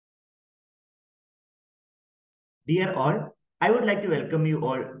Dear all, I would like to welcome you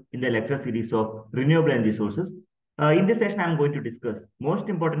all in the lecture series of renewable energy sources. In this session, I'm going to discuss most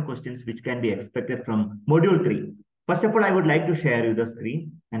important questions which can be expected from Module 3. First of all, I would like to share you the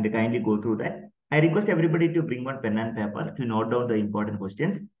screen and kindly go through that. I request everybody to bring one pen and paper to note down the important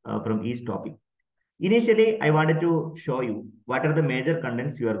questions from each topic. Initially, I wanted to show you what are the major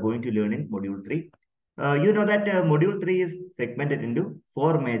contents you are going to learn in Module 3. You know that Module 3 is segmented into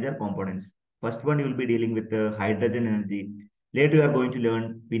four major components. First one, you will be dealing with hydrogen energy. Later, you are going to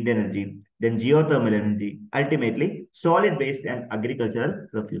learn wind energy, then geothermal energy, ultimately solid waste and agricultural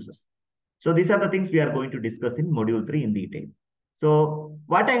refuses. So these are the things we are going to discuss in Module 3 in detail. So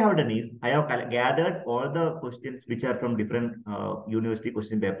what I have done is I have gathered all the questions which are from different university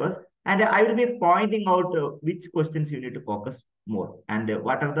question papers, and I will be pointing out which questions you need to focus more, and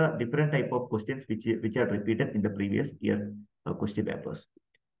what are the different type of questions which are repeated in the previous year question papers.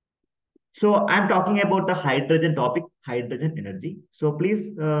 So I'm talking about the hydrogen topic, hydrogen energy. So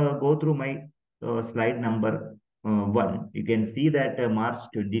please go through my slide number 1. You can see that March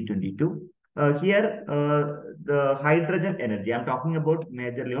 2022. Here, the hydrogen energy. I'm talking about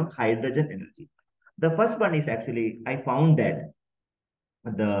majorly on hydrogen energy. The first one is actually, I found that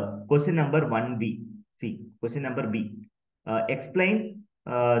the question number 1B. See, question number B. Explain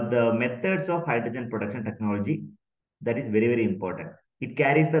the methods of hydrogen production technology. That is very, very important. It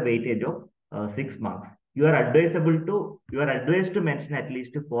carries the weightage of 6 marks. You are advised to mention at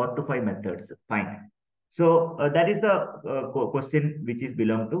least 4 to 5 methods. Fine. So that is the question which is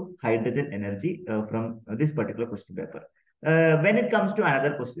belong to hydrogen energy from this particular question paper. When it comes to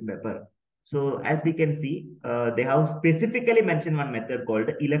another question paper, so as we can see, they have specifically mentioned one method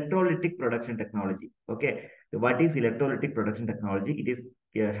called electrolytic production technology. Okay, so what is electrolytic production technology? It is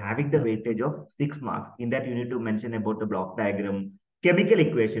having the weightage of 6 marks. In that, you need to mention about the block diagram, chemical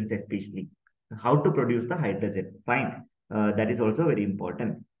equations, especially how to produce the hydrogen. Fine, that is also very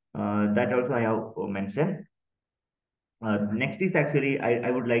important. That also I have mentioned. Next is actually I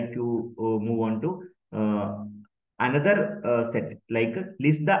would like to move on to another set, like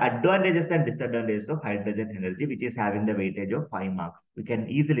list the advantages and disadvantages of hydrogen energy, which is having the weightage of 5 marks. We can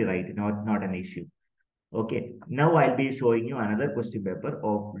easily write, not an issue. Okay, now I'll be showing you another question paper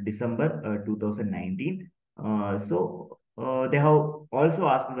of December 2019. They have also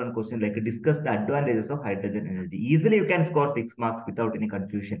asked one question like discuss the advantages of hydrogen energy. Easily you can score 6 marks without any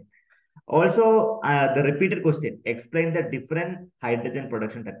confusion. Also, the repeated question, explain the different hydrogen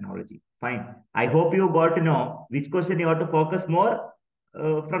production technology. Fine. I hope you got to know which question you have to focus more.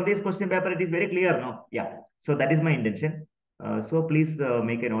 From this question paper, it is very clear, no? Yeah. So that is my intention. So please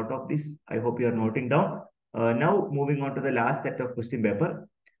make a note of this. I hope you are noting down. Now, moving on to the last set of question paper.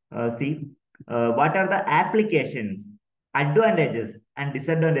 See, what are the applications, advantages, and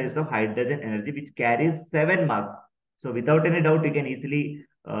disadvantages of hydrogen energy, which carries 7 marks? So without any doubt, you can easily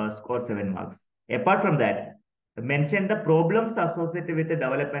score 7 marks. Apart from that, mention the problems associated with the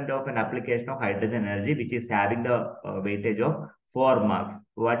development of an application of hydrogen energy, which is having the weightage of 4 marks.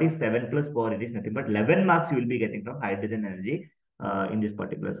 What is 7 plus 4? It is nothing but 11 marks you will be getting from hydrogen energy in this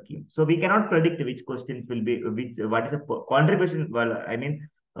particular scheme. So we cannot predict which questions will be, what is a contribution, well, I mean,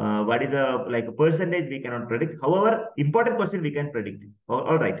 what is a like a percentage we cannot predict. However, important question we can predict.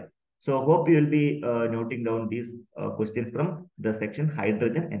 All right. So hope you will be noting down these questions from the section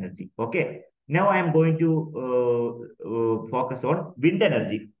hydrogen energy. Okay. Now I am going to focus on wind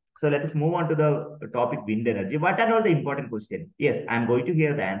energy. So let us move on to the topic wind energy. What are all the important questions? Yes, I am going to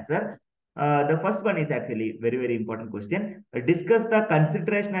hear the answer. The first one is actually very, very important question. Discuss the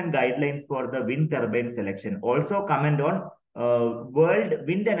consideration and guidelines for the wind turbine selection. Also comment on world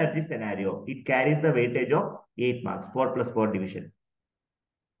wind energy scenario. It carries the weightage of 8 marks, 4 plus 4 division.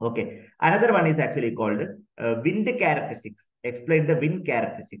 Okay. Another one is actually called wind characteristics. Explain the wind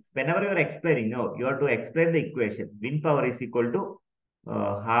characteristics. Whenever you are explaining, no, you have to explain the equation. Wind power is equal to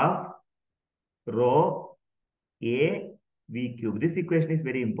half rho A V cube. This equation is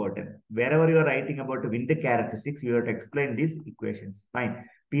very important. Wherever you are writing about wind characteristics, you have to explain these equations. Fine.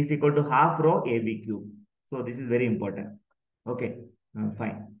 P is equal to half rho A V cube. So this is very important. Okay.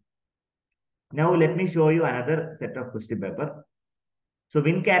 Fine. Now let me show you another set of question paper. So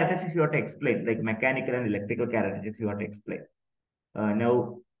wind characteristics you have to explain, like mechanical and electrical characteristics you have to explain.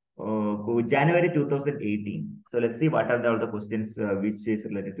 Now, January 2018. So let's see what are all the questions which is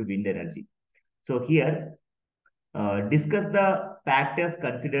related to wind energy. So here, discuss the factors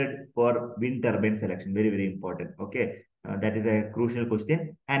considered for wind turbine selection. Very, very important. Okay. That is a crucial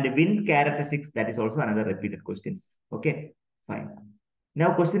question. And wind characteristics, that is also another repeated questions. Okay. Fine.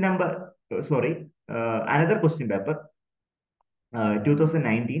 Now, question number, another question paper.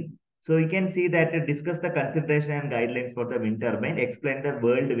 2019. So you can see that discuss the consideration and guidelines for the wind turbine, explain the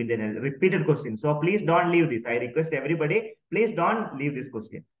world wind energy. Repeated question. So please don't leave this. I request everybody, please don't leave this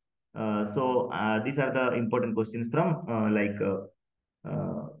question. These are the important questions from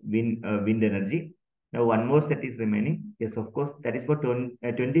wind energy. Now one more set is remaining. Yes, of course, that is for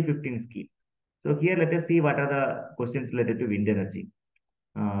 2015 scheme. So here let us see what are the questions related to wind energy.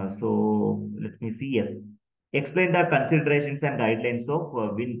 So let me see. Yes, explain the considerations and guidelines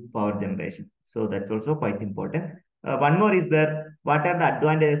of wind power generation. So that's also quite important. One more is that what are the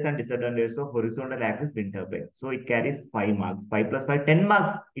advantages and disadvantages of horizontal axis wind turbine? So it carries 5 marks. 5 plus 5, 10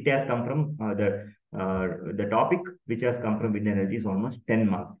 marks. It has come from the topic which has come from wind energy is almost 10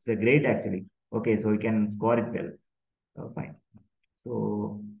 marks. It's a great actually. Okay, so we can score it well. Fine.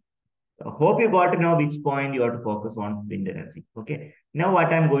 So hope you got to know which point you have to focus on wind energy. Okay. Now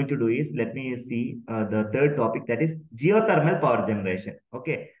what I'm going to do is let me see the third topic, that is geothermal power generation.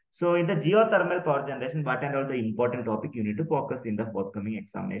 Okay. So in the geothermal power generation, what and all the important topic you need to focus in the forthcoming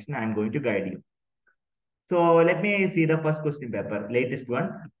examination, I'm going to guide you. So let me see the first question paper, latest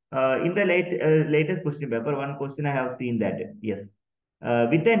one. In the latest question paper, one question I have seen that, yes.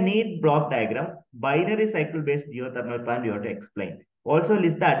 With a neat block diagram, binary cycle-based geothermal plant you have to explain. Also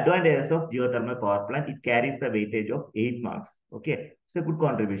list the advantages of geothermal power plant. It carries the weightage of 8 marks. Okay, it's a good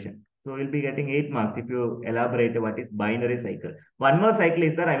contribution. So you'll be getting 8 marks if you elaborate what is binary cycle. One more cycle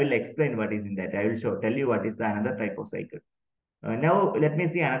is there. I will explain what is in that. I will tell you what is the another type of cycle. Now, let me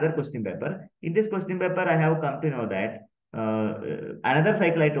see another question paper. In this question paper, I have come to know that another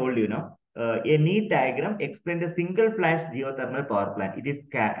cycle I told you, a neat diagram explain the single flash geothermal power plant. It is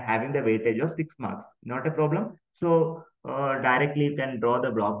having the weightage of 6 marks. Not a problem. So, directly you can draw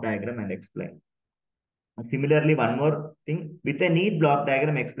the block diagram and explain. Similarly, one more thing, with a neat block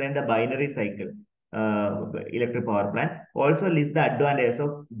diagram, explain the binary cycle electric power plant. Also list the advantages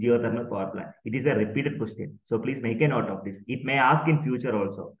of geothermal power plant. It is a repeated question. So please make a note of this. It may ask in future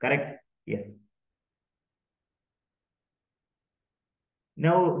also. Correct? Yes.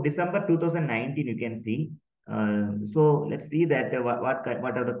 Now, December 2019, you can see. So let's see that what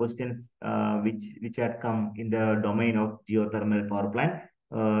are the questions which had come in the domain of geothermal power plant.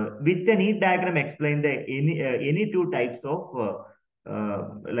 With the neat diagram, explain the any two types of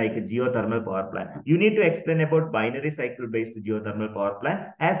like a geothermal power plant. You need to explain about binary cycle based geothermal power plant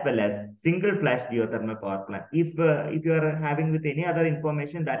as well as single flash geothermal power plant. If you are having with any other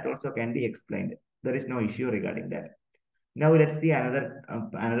information, that also can be explained. There is no issue regarding that. Now let's see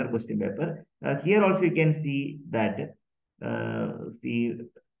another question paper. Here also you can see that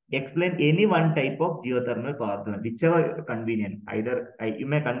explain any one type of geothermal power plant, whichever convenient. Either you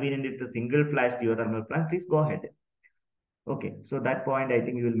may convenient with a single flash geothermal plant. Please go ahead. Okay, so that point I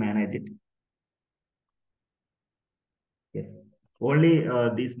think you will manage it. Yes, only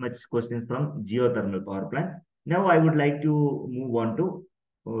these much questions from geothermal power plant. Now I would like to move on to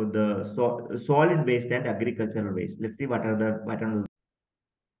the solid waste and agricultural waste. Let's see what are the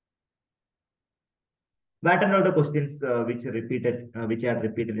questions which are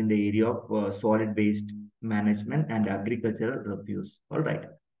repeated in the area of solid waste management and agricultural refuse. All right.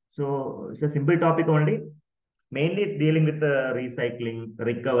 So it's a simple topic only. Mainly, it's dealing with the recycling,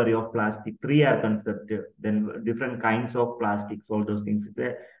 recovery of plastic, 3R concept, then different kinds of plastics, all those things. It's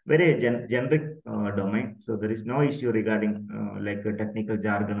a very generic domain. So there is no issue regarding like a technical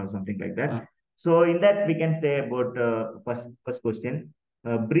jargon or something like that. So in that, we can say about first question,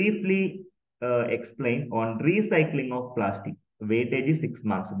 briefly explain on recycling of plastic. Weightage is 6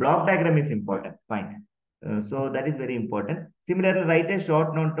 marks. Block diagram is important. Fine. So that is very important. Similarly, write a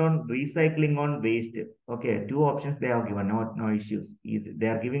short note on recycling on waste. Okay, 2 options they have given, no issues. They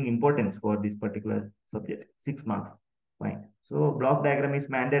are giving importance for this particular subject. 6 marks. Fine. So block diagram is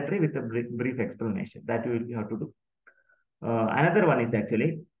mandatory with a brief explanation that you have to do. Another one is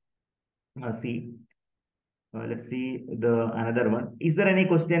actually, see, let's see the another one. Is there any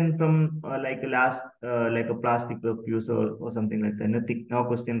question from like last, like a plastic refuse or something like that? Nothing, no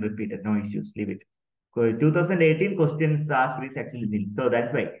question repeated, no issues, leave it. 2018 questions asked is actually nil. So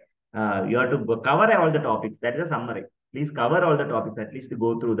that's why you have to cover all the topics. That is a summary. Please cover all the topics, at least to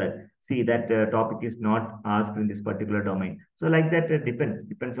go through that. See that topic is not asked in this particular domain. So like that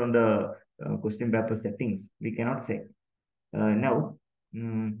depends on the question paper settings. We cannot say. Now,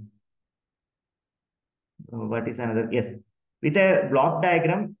 what is another? Yes. With a block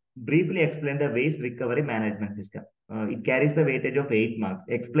diagram, briefly explain the waste recovery management system. It carries the weightage of 8 marks.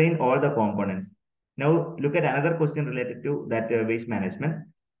 Explain all the components. Now, look at another question related to that waste management.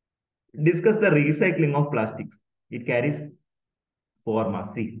 Discuss the recycling of plastics. It carries 4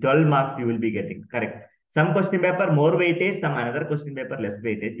 marks. See, 12 marks you will be getting. Correct. Some question paper more weightage, some another question paper less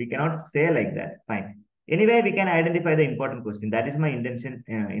weightage. We cannot say like that. Fine. Anyway, we can identify the important question. That is my intention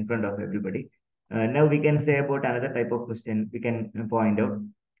in front of everybody. Now we can say about another type of question. We can point out.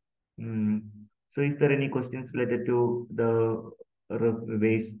 So is there any questions related to the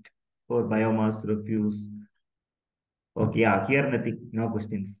waste or biomass refuse? Okay, yeah, here nothing, no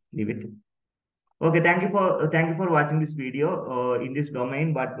questions. Leave it. Okay, thank you for watching this video in this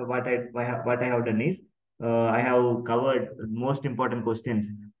domain. But what I have done is I have covered most important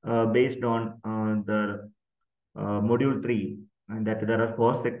questions based on the module 3, and that there are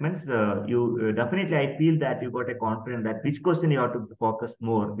 4 segments. You definitely, I feel that you got a confidence that which question you have to focus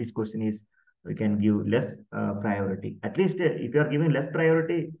more, which question is we can give less priority. At least if you are giving less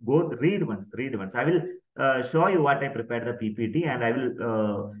priority, go read once, read once. I will show you what I prepared the PPT, and I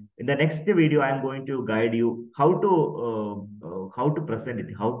will in the next video I am going to guide you how to present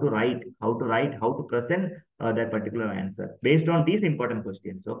it, how to present that particular answer based on these important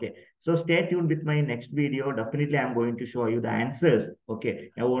questions. Okay, so stay tuned with my next video. Definitely, I'm going to show you the answers. Okay,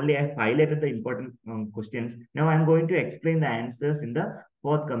 now only I've highlighted the important questions. Now I'm going to explain the answers in the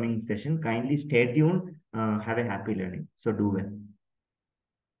forthcoming session. Kindly stay tuned. Have a happy learning. So do well.